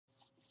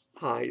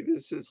Hi,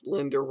 this is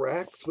Linda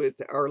Rex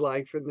with Our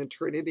Life in the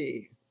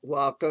Trinity.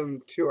 Welcome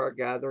to our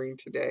gathering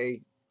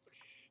today.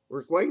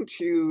 We're going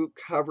to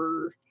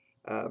cover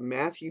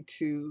Matthew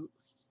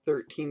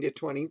 2:13 to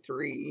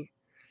 23.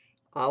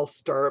 I'll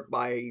start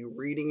by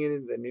reading it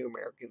in the New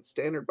American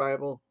Standard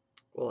Bible.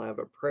 We'll have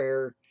a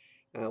prayer.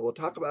 We'll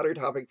talk about our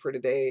topic for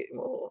today, and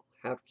we'll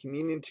have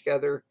communion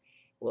together.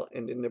 We'll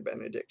end in a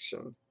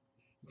benediction.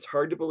 It's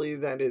hard to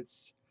believe that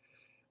it's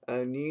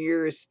New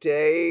Year's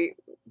Day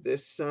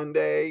this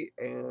Sunday,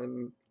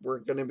 and we're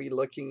going to be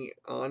looking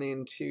on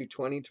into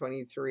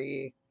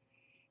 2023.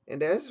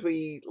 And as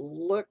we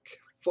look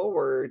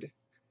forward,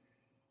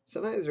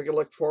 sometimes we can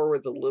look forward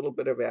with a little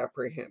bit of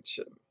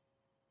apprehension,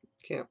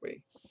 can't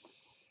we?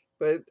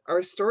 But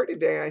our story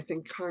today, I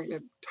think, kind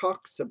of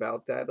talks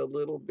about that a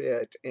little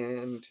bit,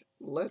 and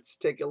let's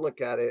take a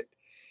look at it.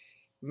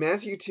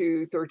 Matthew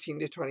 2:13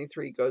 to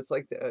 23 goes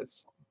like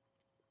this.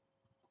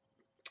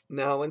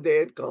 Now, when they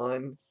had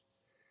gone,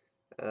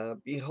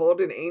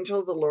 behold, an angel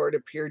of the Lord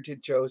appeared to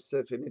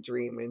Joseph in a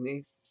dream. And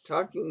he's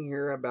talking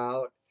here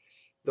about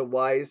the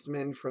wise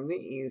men from the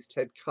east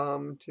had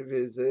come to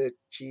visit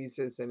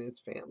Jesus and his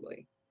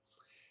family.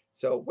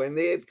 So when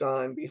they had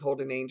gone,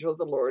 behold, an angel of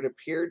the Lord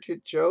appeared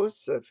to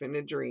Joseph in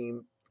a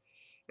dream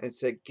and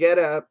said, "Get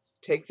up,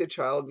 take the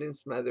child and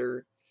his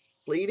mother,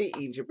 flee to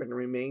Egypt and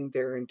remain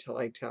there until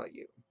I tell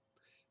you.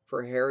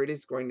 For Herod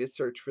is going to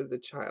search for the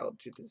child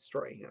to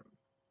destroy him."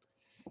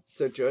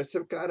 So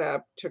Joseph got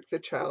up, took the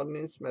child and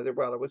his mother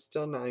while it was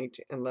still night,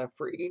 and left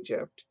for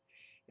Egypt,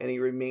 and he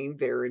remained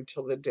there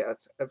until the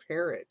death of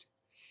Herod.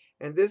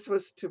 And this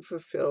was to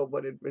fulfill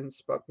what had been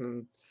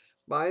spoken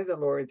by the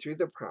Lord through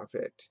the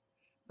prophet,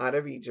 "Out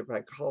of Egypt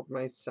I called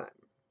my son."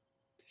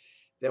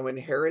 Then when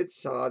Herod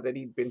saw that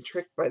he'd been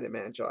tricked by the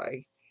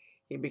Magi,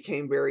 he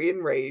became very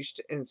enraged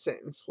and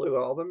sent and slew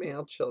all the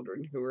male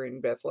children who were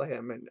in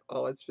Bethlehem and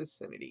all its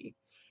vicinity,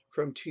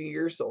 from 2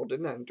 years old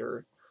and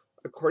under,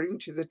 according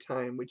to the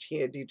time which he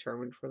had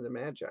determined from the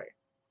Magi.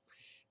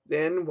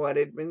 Then what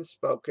had been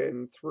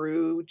spoken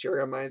through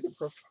Jeremiah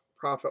the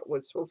prophet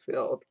was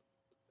fulfilled.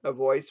 A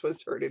voice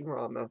was heard in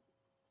Ramah,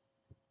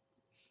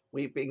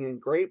 weeping in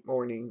great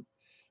mourning,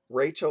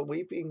 Rachel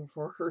weeping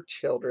for her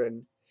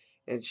children,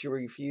 and she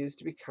refused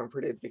to be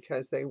comforted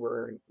because they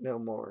were no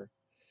more.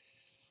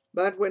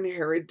 But when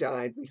Herod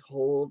died,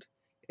 behold,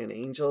 an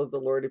angel of the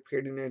Lord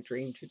appeared in a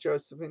dream to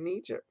Joseph in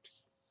Egypt,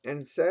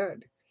 and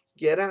said,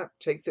 "Get up,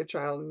 take the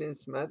child and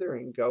his mother,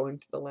 and go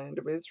into the land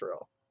of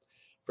Israel,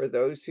 for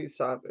those who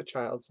sought the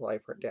child's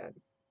life are dead."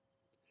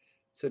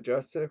 So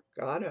Joseph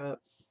got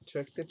up,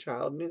 took the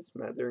child and his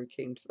mother, and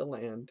came to the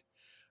land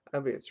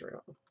of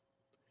Israel.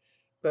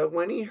 But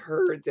when he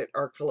heard that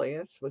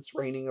Archelaus was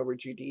reigning over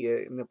Judea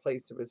in the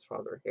place of his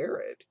father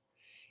Herod,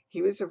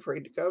 he was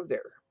afraid to go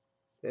there.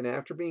 Then,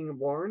 after being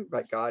warned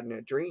by God in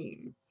a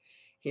dream,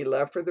 he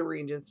left for the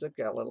regions of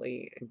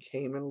Galilee and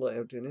came and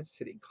lived in a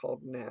city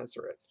called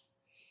Nazareth.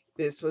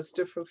 This was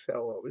to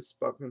fulfill what was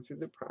spoken through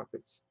the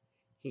prophets: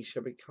 "He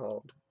shall be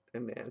called a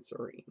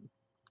Nazarene."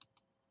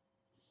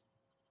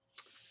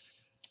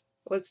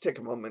 Let's take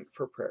a moment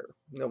for prayer,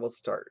 and then we'll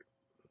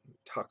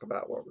talk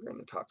about what we're going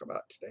to talk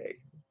about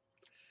today.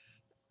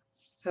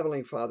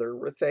 Heavenly Father,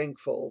 we're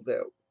thankful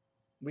that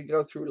we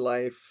go through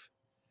life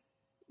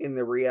in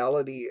the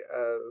reality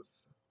of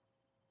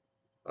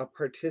a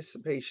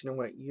participation in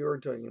what you're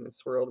doing in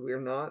this world.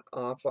 We're not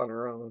off on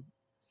our own.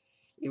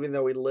 Even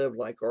though we live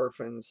like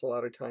orphans, a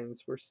lot of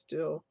times we're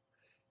still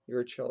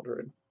your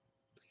children.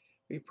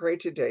 We pray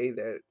today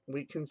that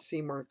we can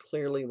see more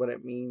clearly what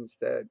it means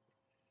that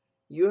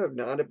you have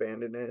not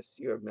abandoned us,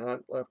 you have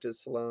not left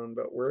us alone,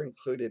 but we're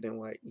included in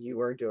what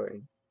you are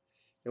doing.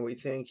 And we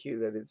thank you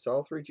that it's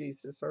all through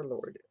Jesus our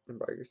Lord and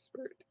by your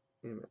Spirit.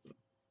 Amen.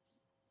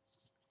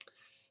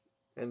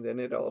 And then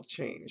it all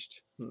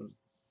changed.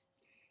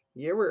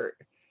 You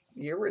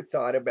ever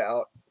thought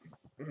about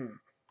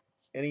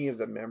any of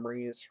the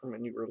memories from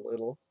when you were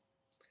little?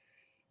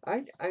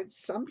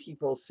 Some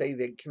people say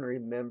they can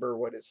remember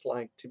what it's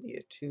like to be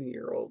a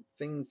 2-year-old,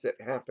 things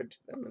that happened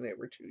to them when they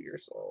were 2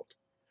 years old.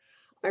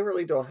 I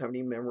really don't have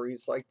any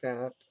memories like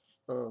that.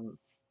 Um,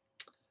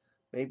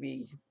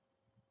 maybe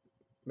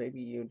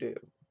you do.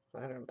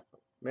 I don't know.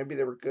 Maybe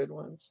there were good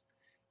ones.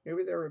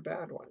 Maybe there were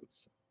bad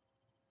ones.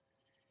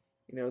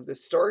 You know, the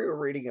story we're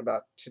reading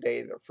about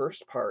today, the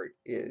first part,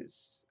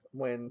 is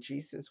when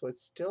Jesus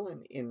was still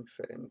an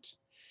infant,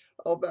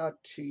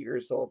 about 2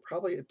 years old,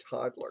 probably a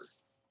toddler.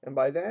 And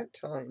by that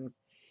time,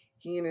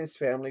 he and his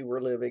family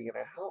were living in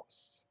a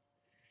house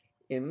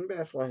in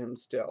Bethlehem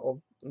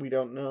still. We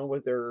don't know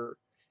whether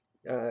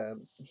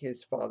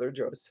his father,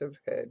 Joseph,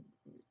 had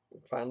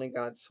finally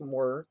got some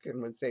work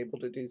and was able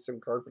to do some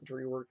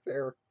carpentry work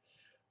there,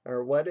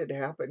 or what had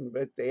happened,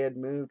 but they had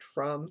moved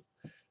from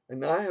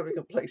not having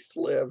a place to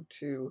live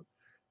to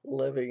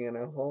living in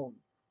a home.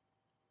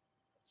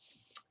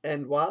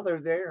 And while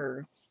they're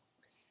there,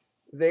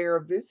 they are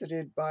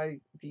visited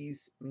by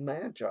these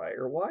magi,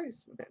 or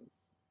wise men,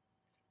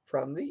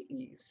 from the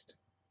east,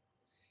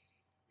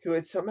 who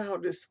had somehow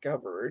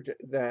discovered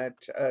that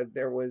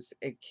there was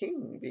a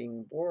king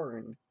being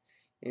born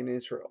in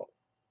Israel.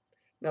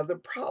 Now, the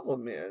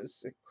problem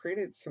is, it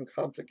created some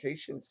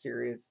complications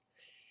here, is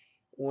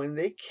when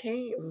they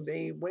came,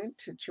 they went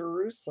to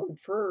Jerusalem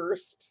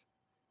first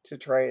to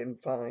try and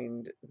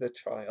find the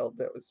child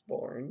that was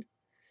born,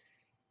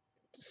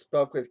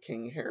 spoke with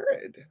King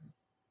Herod,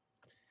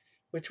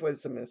 which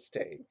was a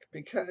mistake,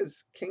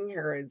 because King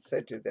Herod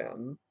said to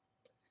them,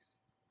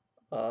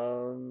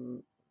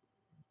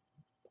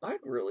 I'd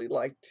really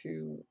like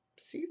to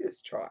see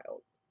this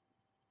child.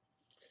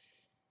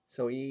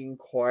 So he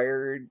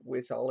inquired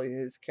with all of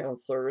his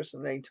counselors,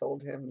 and they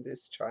told him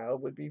this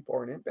child would be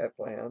born in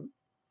Bethlehem.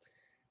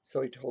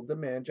 So he told the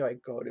Magi,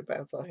 go to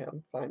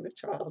Bethlehem, find the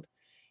child,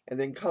 and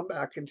then come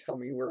back and tell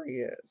me where he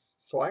is,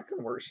 so I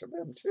can worship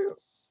him too.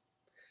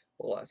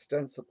 Well,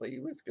 ostensibly, he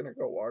was going to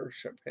go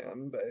worship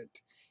him, but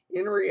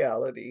in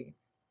reality,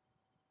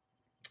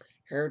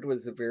 Herod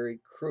was a very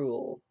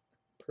cruel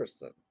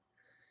person.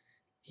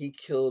 He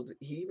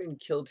even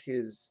killed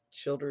his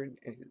children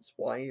and his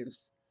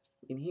wives,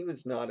 and he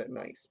was not a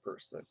nice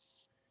person.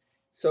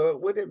 So it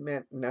would have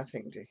meant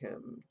nothing to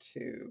him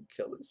to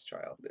kill this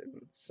child.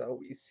 And so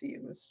we see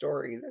in the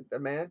story that the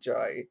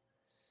Magi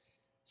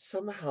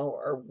somehow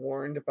are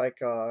warned by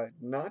God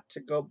not to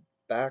go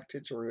back to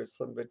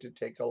Jerusalem, but to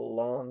take a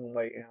long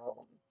way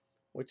home,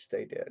 which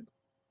they did.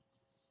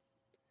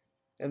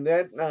 And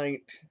that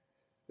night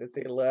that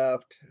they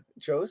left,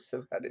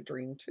 Joseph had a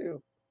dream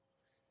too.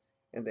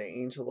 And the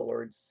angel of the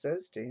Lord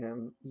says to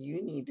him,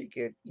 you need to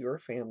get your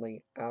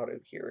family out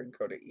of here and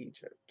go to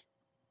Egypt,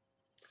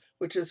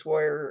 which is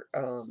where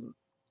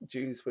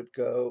Jews would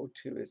go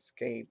to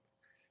escape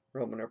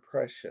Roman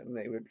oppression.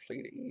 They would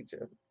flee to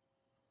Egypt.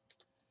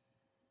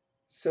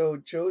 So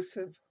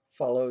Joseph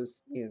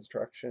follows the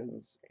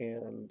instructions,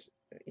 and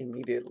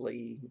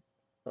immediately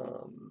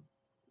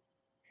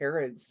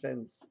Herod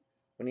sends,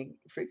 when he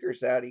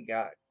figures out he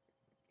got,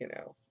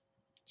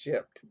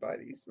 gypped by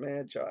these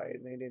magi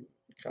and they didn't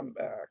come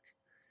back,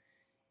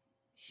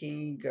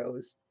 he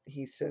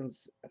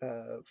sends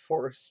a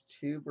force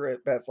to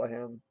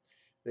Bethlehem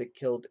that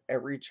killed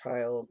every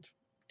child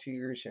 2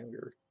 years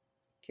younger.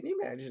 Can you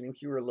imagine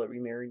if you were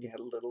living there and you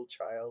had a little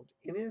child,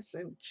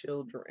 innocent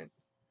children,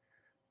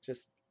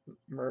 just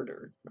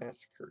murdered,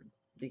 massacred,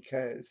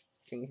 because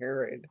King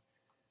Herod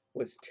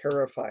was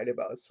terrified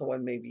about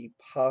someone maybe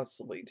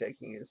possibly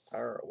taking his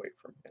power away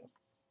from him.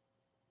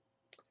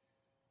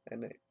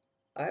 And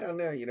I don't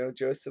know,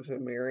 Joseph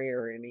and Mary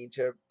are in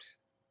Egypt,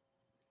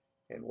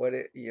 and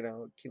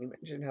can you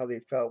imagine how they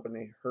felt when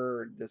they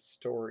heard the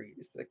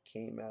stories that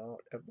came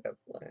out of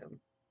Bethlehem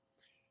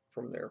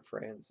from their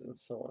friends and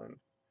so on,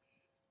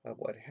 of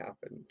what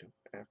happened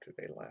after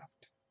they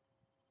left.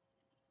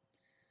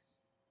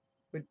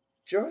 But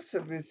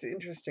Joseph is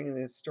interesting in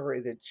this story,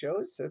 that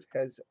Joseph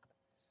has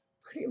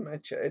pretty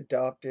much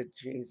adopted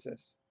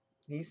Jesus.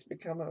 He's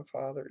become a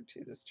father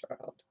to this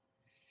child.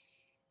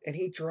 And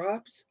he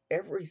drops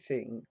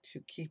everything to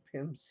keep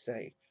him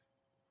safe.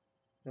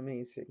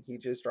 Amazing. He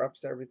just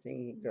drops everything.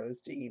 He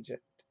goes to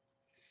Egypt.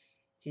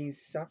 He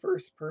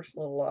suffers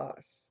personal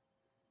loss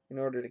in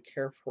order to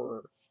care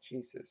for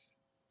Jesus.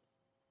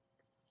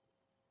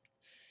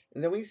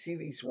 And then we see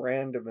these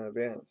random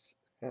events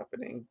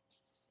happening.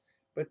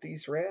 But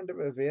these random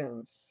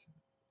events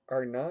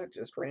are not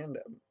just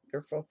random.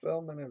 They're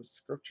fulfillment of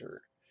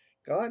Scripture.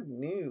 God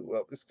knew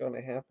what was going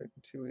to happen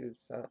to his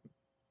son,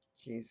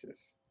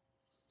 Jesus.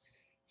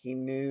 He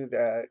knew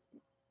that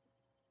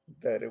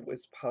it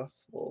was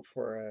possible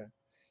for a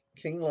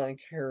king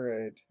like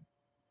Herod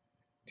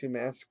to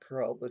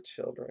massacre all the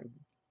children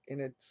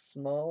in a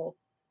small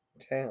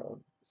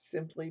town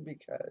simply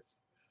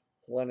because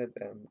one of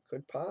them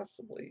could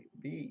possibly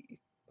be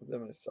the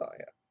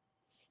Messiah.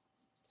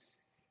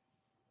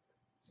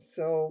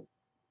 So,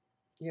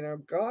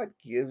 God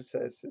gives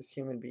us as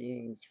human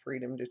beings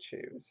freedom to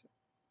choose.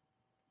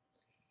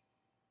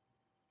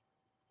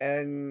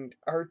 And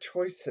our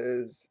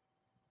choices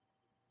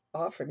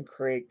often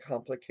create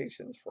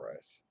complications for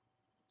us,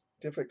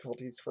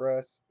 difficulties for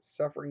us,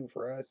 suffering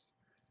for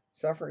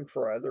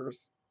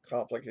others,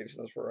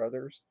 complications for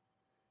others.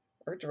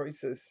 Our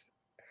choices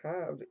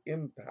have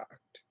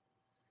impacts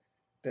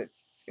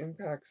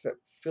that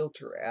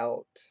filter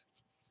out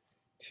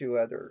to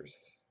others,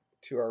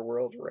 to our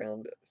world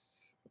around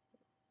us.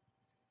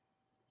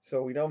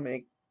 So we don't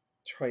make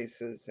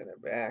choices in a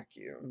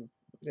vacuum.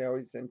 They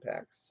always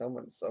impact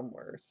someone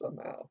somewhere,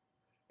 somehow,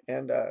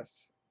 and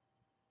us.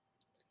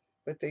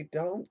 But they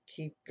don't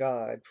keep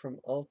God from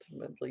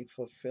ultimately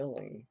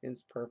fulfilling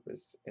his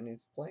purpose and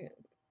his plan.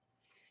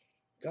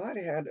 God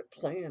had a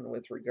plan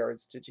with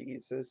regards to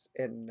Jesus,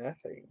 and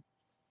nothing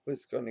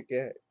was going to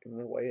get in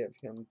the way of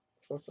him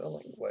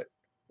fulfilling what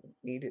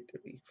needed to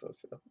be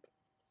fulfilled.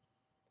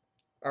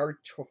 Our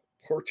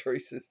poor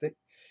choices, they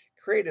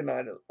create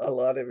a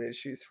lot of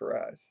issues for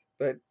us,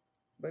 but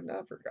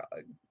not for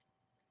God.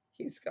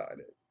 He's got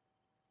it.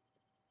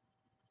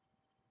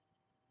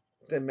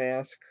 The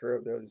massacre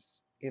of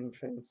those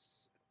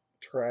infants,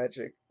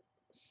 tragic,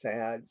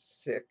 sad,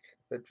 sick,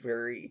 but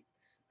very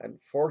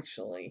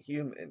unfortunately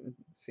human.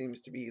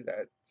 Seems to be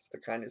that's the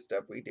kind of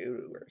stuff we do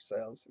to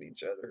ourselves and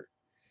each other.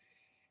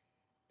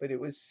 But it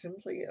was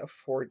simply a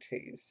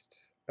foretaste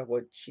of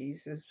what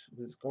Jesus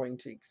was going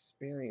to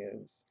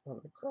experience on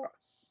the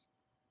cross.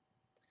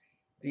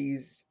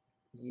 These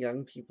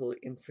young people,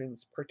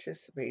 infants,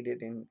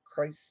 participated in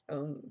Christ's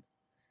own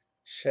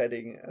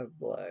shedding of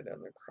blood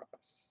on the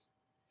cross.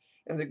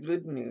 And the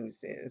good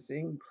news is,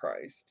 in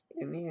Christ,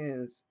 in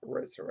his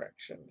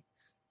resurrection,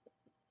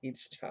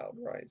 each child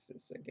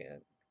rises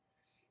again.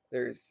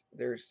 There's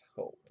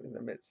hope in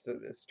the midst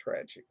of this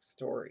tragic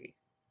story.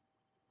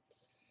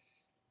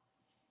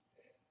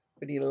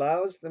 But he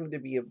allows them to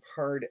be a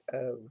part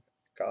of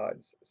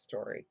God's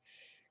story.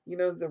 You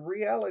know, the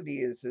reality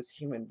is, as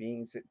human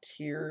beings, that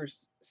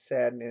tears,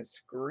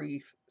 sadness,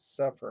 grief,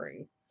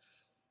 suffering,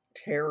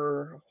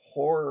 terror,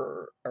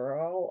 horror are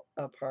all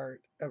a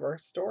part of our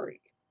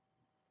story.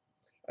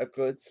 A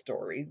good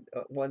story,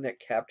 one that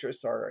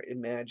captures our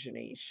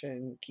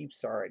imagination,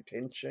 keeps our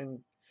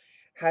attention,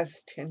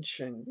 has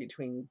tension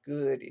between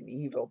good and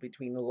evil,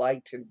 between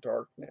light and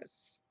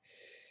darkness.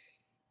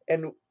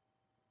 And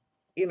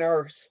in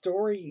our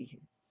story,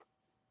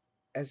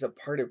 as a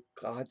part of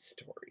God's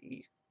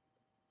story,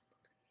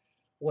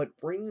 what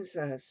brings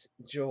us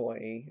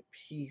joy,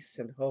 peace,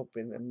 and hope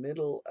in the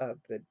middle of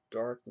the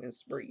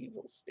darkness where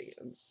evil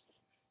stands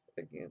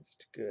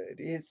against good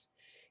is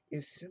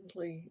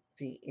simply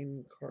the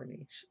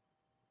incarnation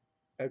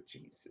of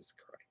Jesus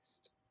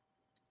Christ.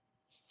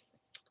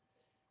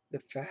 The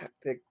fact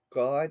that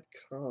God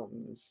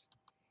comes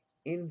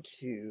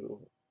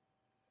into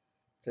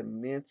the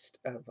midst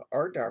of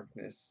our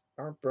darkness,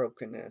 our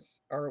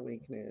brokenness, our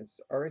weakness,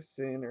 our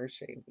sin, our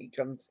shame. He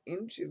comes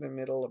into the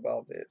middle of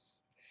all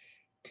this,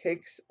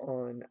 takes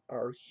on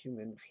our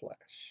human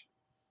flesh.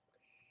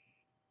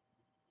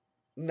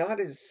 Not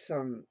as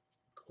some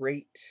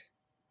great,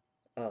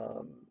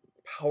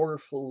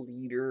 powerful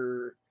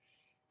leader,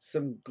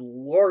 some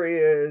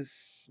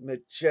glorious,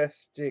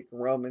 majestic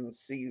Roman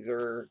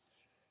Caesar.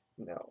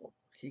 No,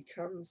 he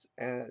comes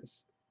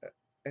as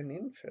an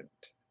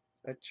infant,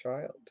 a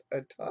child,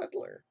 a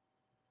toddler,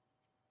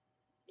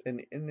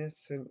 an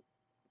innocent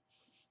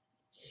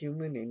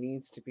human who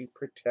needs to be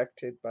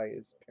protected by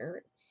his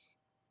parents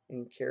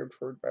and cared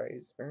for by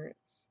his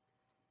parents.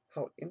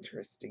 How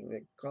interesting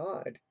that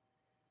God,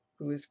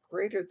 who is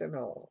greater than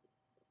all,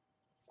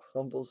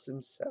 humbles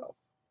himself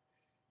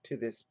to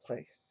this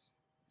place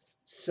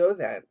so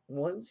that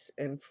once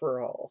and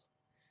for all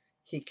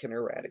he can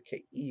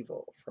eradicate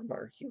evil from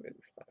our human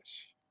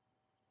flesh.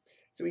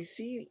 So we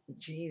see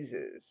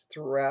Jesus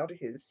throughout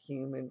his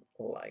human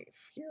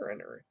life here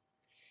on earth.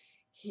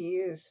 He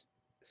is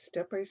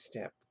step by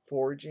step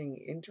forging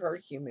into our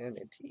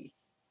humanity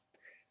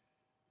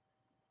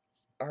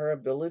our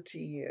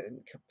ability and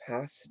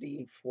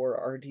capacity for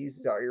our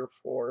desire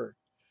for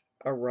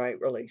a right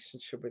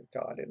relationship with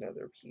God and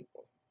other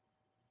people.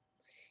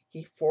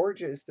 He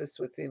forges this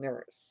within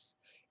us,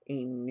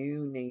 a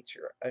new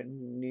nature, a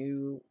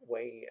new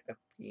way of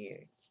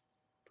being.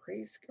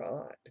 Praise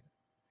God.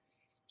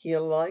 He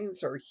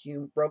aligns our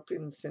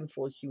broken,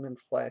 sinful human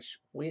flesh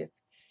with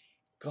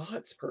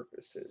God's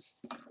purposes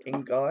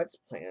and God's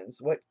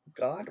plans, what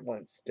God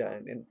wants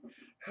done and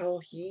how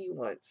he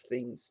wants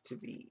things to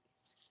be.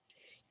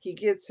 He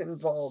gets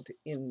involved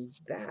in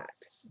that.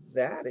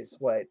 That is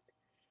what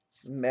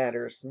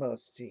matters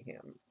most to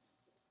him.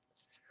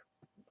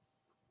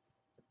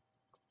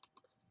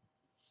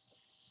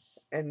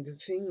 And the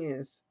thing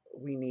is,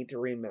 we need to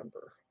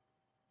remember,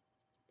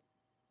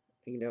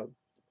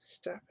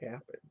 stuff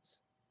happens.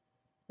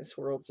 This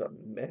world's a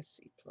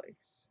messy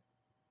place.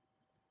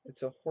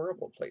 It's a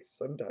horrible place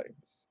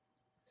sometimes.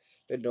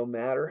 But no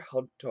matter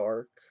how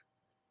dark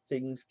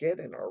things get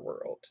in our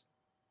world,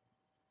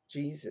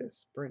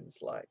 Jesus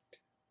brings light.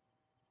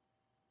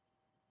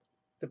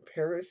 The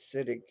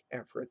parasitic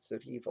efforts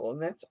of evil,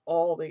 and that's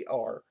all they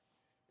are.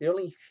 They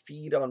only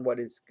feed on what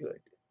is good.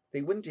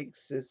 They wouldn't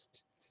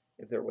exist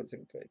if there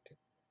wasn't good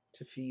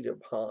to feed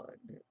upon.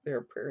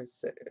 They're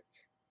parasitic,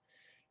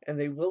 and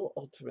they will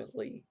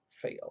ultimately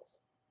fail.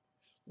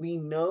 We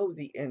know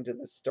the end of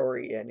the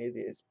story, and it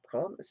is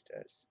promised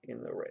us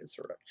in the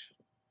resurrection.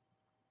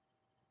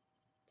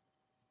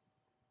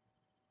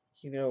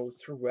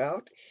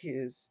 Throughout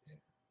his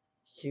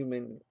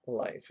human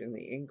life in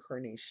the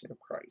incarnation of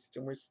Christ,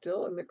 and we're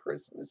still in the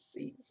Christmas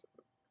season.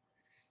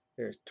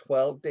 There's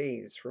 12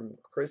 days from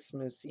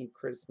Christmas Eve,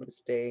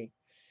 Christmas Day,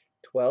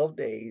 12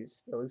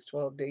 days. Those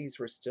 12 days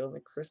we're still in the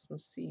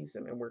Christmas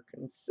season, and we're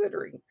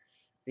considering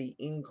the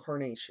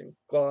incarnation,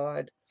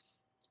 God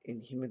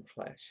in human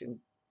flesh. And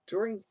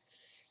during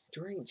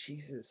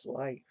Jesus'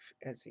 life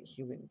as a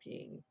human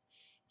being,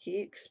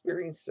 he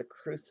experienced the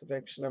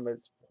crucifixion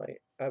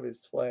of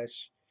his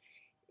flesh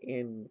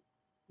in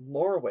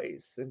more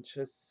ways than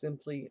just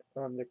simply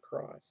on the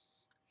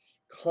cross.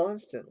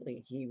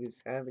 Constantly, he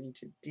was having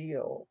to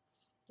deal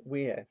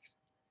with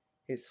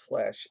his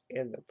flesh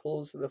and the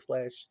pulls of the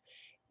flesh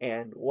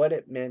and what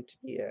it meant to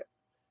be a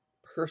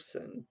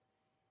person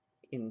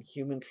in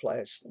human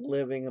flesh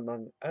living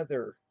among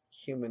other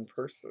human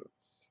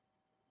persons.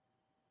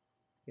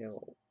 You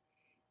know,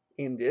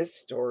 in this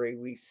story,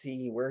 we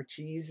see where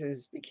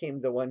Jesus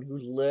became the one who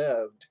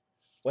lived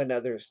when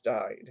others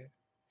died.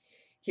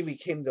 He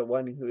became the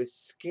one who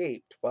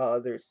escaped while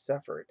others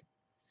suffered.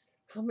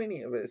 How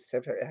many of us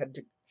have had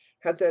to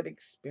have that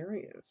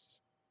experience?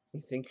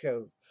 You think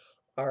of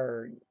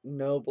our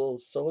noble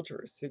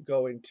soldiers who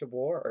go into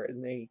war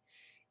and they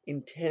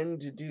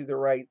intend to do the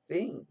right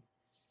thing,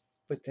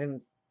 but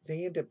then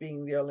they end up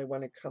being the only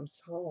one who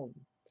comes home,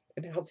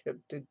 and how they have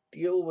to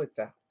deal with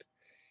that.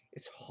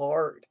 It's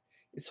hard.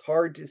 It's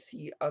hard to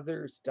see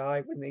others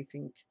die when they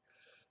think,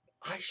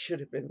 I should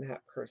have been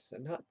that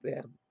person, not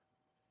them.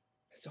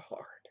 It's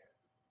hard.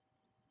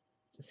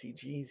 See,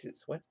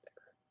 Jesus went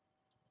there.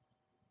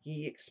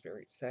 He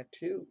experienced that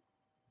too.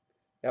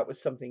 That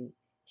was something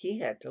he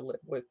had to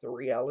live with, the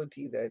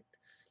reality that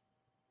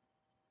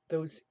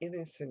those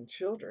innocent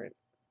children,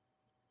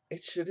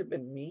 it should have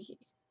been me,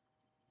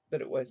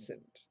 but it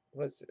wasn't,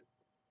 was it?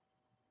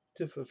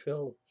 To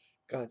fulfill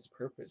God's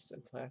purpose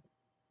and plan.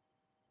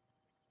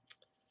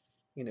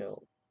 You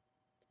know,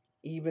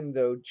 even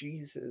though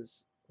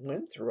Jesus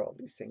went through all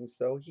these things,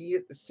 though, he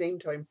at the same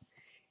time,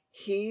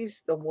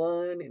 he's the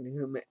one in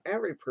whom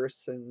every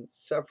person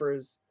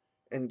suffers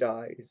and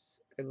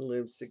dies and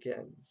lives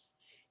again.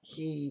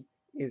 He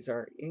is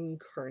our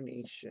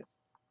incarnation,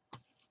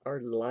 our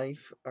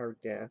life, our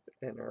death,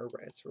 and our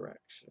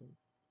resurrection.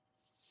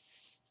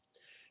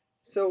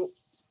 So,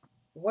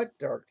 what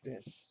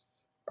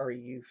darkness are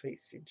you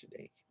facing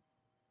today?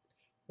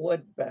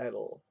 What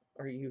battle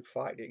are you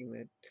fighting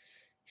that you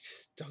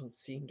just don't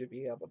seem to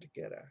be able to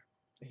get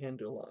a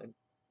handle on?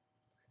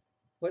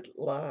 What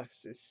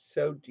loss is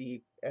so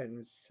deep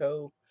and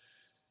so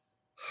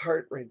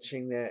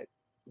heart-wrenching that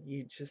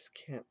you just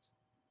can't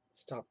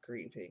stop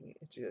grieving?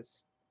 The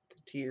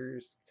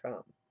tears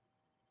come.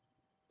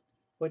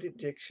 What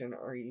addiction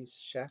are you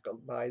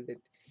shackled by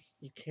that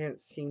you can't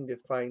seem to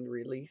find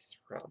release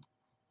from?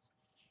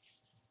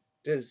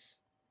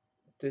 Does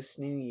this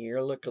new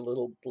year look a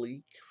little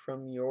bleak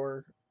from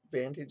your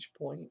vantage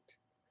point,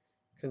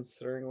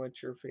 considering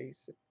what you're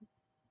facing?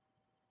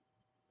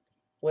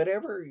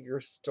 Whatever your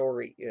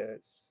story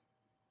is,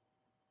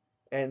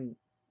 and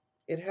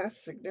it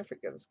has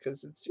significance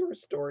because it's your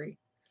story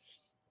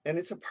and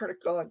it's a part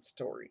of God's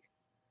story.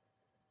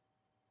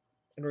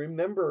 And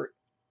remember,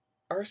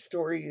 our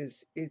story it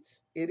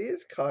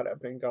is caught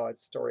up in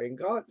God's story, and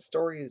God's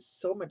story is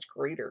so much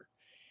greater,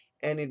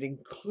 and it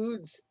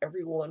includes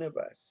every one of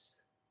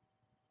us.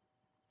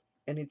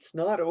 And it's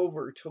not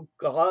over till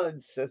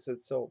God says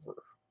it's over.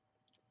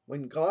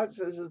 When God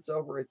says it's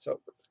over, it's over.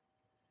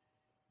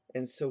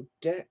 And so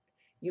death,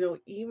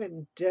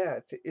 even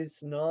death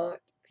is not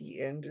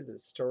the end of the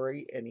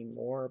story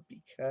anymore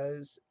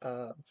because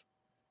of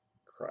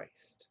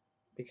Christ,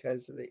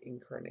 because of the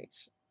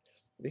incarnation,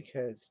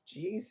 because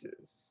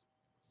Jesus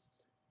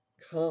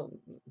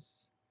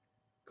comes,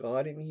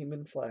 God in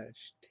human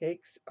flesh,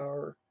 takes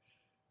our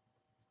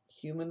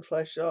human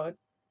flesh on,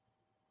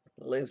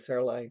 lives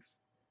our life,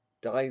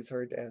 dies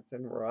our death,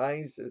 and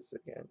rises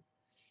again.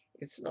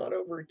 It's not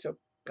over till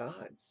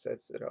God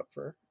says it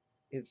over.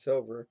 It's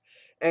over.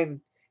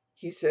 And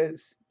he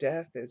says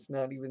death is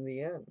not even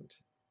the end.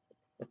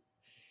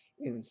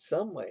 In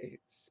some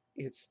ways,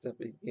 it's the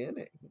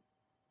beginning.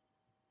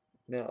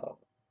 Now,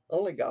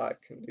 only God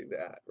can do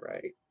that,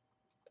 right?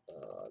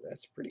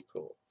 That's pretty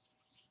cool.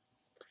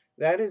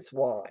 That is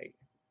why,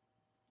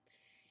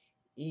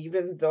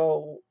 even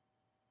though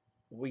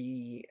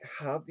we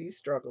have these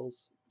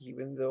struggles,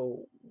 even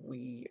though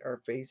we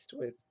are faced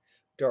with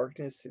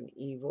darkness and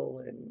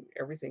evil and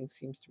everything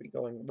seems to be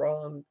going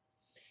wrong,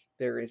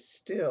 there is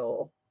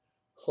still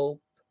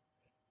hope,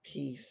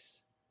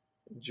 peace,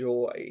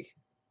 joy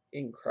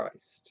in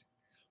Christ.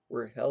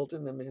 We're held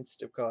in the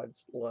midst of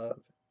God's love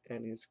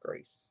and His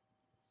grace.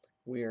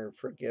 We are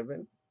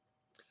forgiven.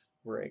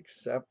 We're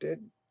accepted.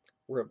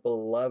 We're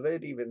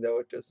beloved, even though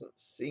it doesn't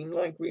seem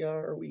like we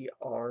are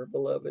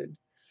beloved.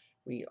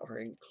 We are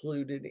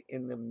included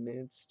in the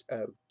midst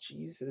of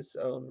Jesus'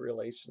 own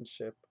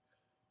relationship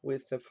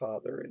with the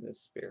Father and the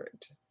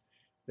Spirit.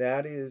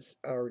 That is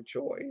our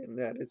joy, and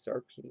that is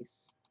our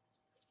peace,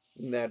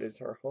 and that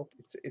is our hope.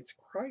 It's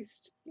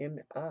Christ in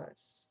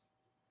us,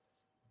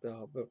 the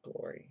hope of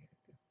glory.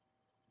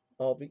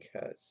 All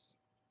because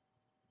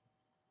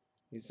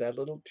he's that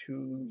little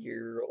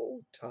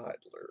 2-year-old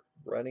toddler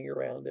running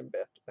around in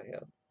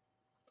Bethlehem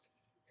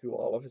who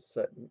all of a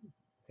sudden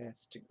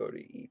has to go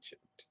to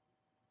Egypt.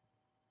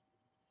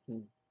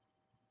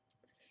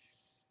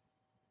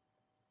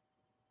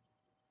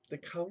 The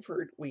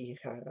comfort we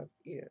have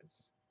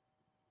is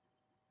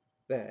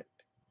that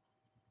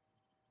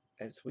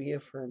as we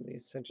affirm the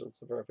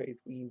essentials of our faith,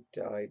 we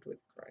died with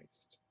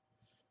Christ.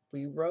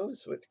 We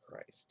rose with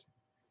Christ.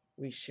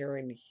 We share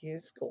in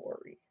His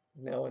glory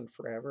now and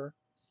forever.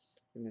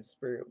 In the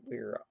Spirit,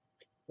 we're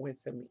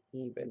with Him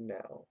even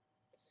now.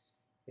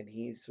 And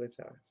He's with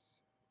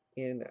us,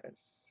 in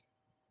us.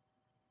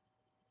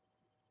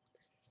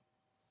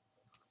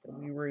 And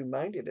we were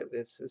reminded of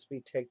this as we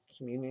take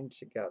communion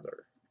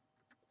together.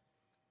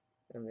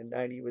 And the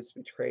night he was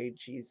betrayed,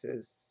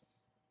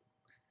 Jesus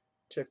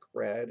took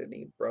bread and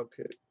he broke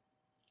it.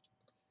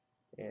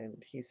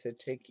 And he said,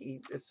 "Take,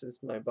 eat, this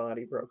is my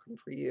body broken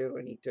for you."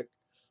 And he took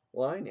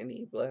wine and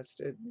he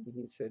blessed it. And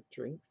he said,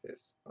 "Drink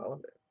this, all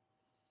of it.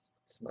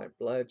 It's my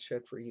blood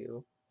shed for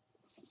you."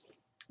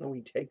 And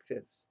we take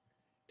this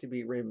to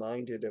be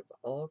reminded of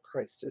all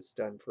Christ has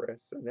done for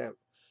us, and that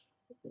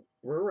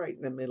we're right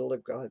in the middle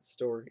of God's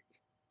story.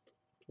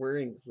 We're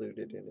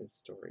included in his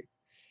story.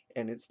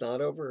 And it's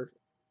not over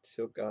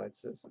till God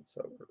says it's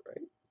over,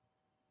 right?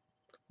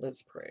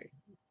 Let's pray.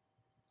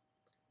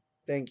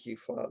 Thank you,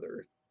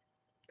 Father.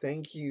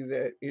 Thank you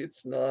that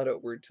it's not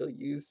over till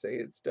you say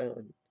it's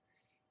done.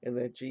 And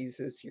that,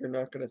 Jesus, you're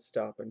not going to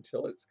stop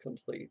until it's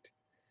complete.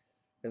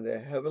 And the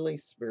Heavenly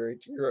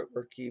Spirit, you're at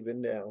work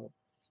even now,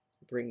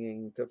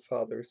 bringing the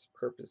Father's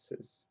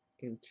purposes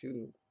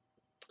into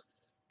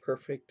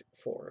perfect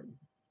form.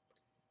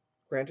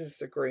 Grant us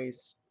the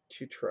grace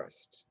to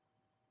trust,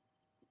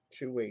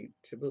 to wait,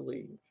 to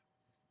believe,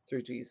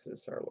 through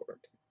Jesus our Lord.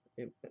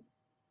 Amen.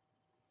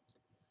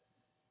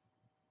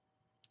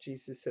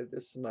 Jesus said,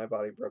 "This is my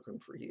body broken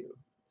for you."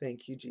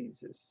 Thank you,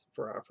 Jesus,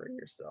 for offering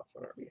yourself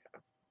on our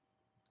behalf.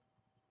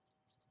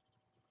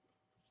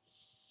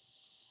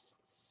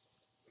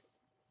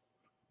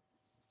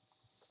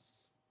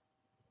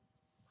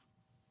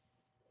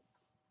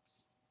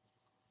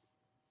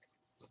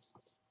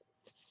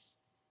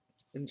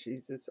 And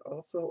Jesus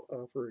also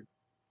offered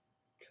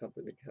cup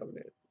of the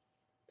covenant.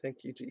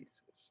 Thank you,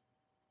 Jesus.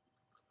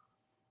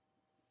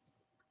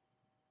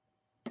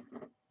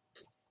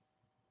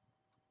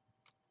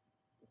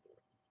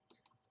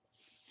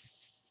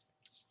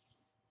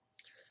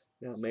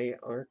 Now may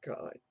our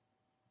God,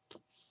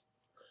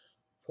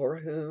 for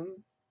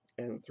whom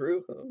and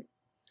through whom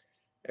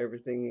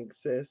everything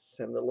exists,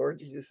 and the Lord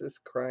Jesus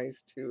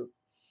Christ, who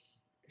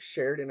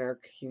shared in our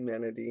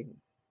humanity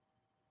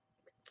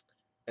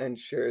and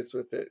shares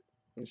with it,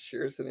 and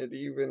shares in it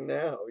even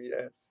now,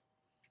 yes,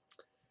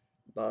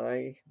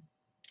 by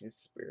his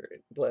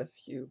Spirit,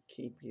 bless you,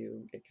 keep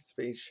you, make his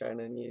face shine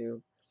on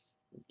you,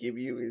 give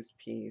you his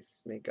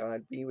peace. May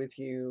God be with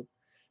you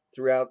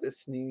throughout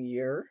this new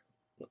year.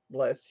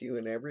 Bless you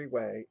in every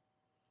way.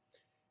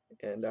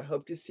 And I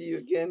hope to see you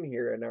again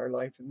here in Our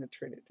Life in the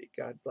Trinity.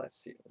 God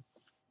bless you.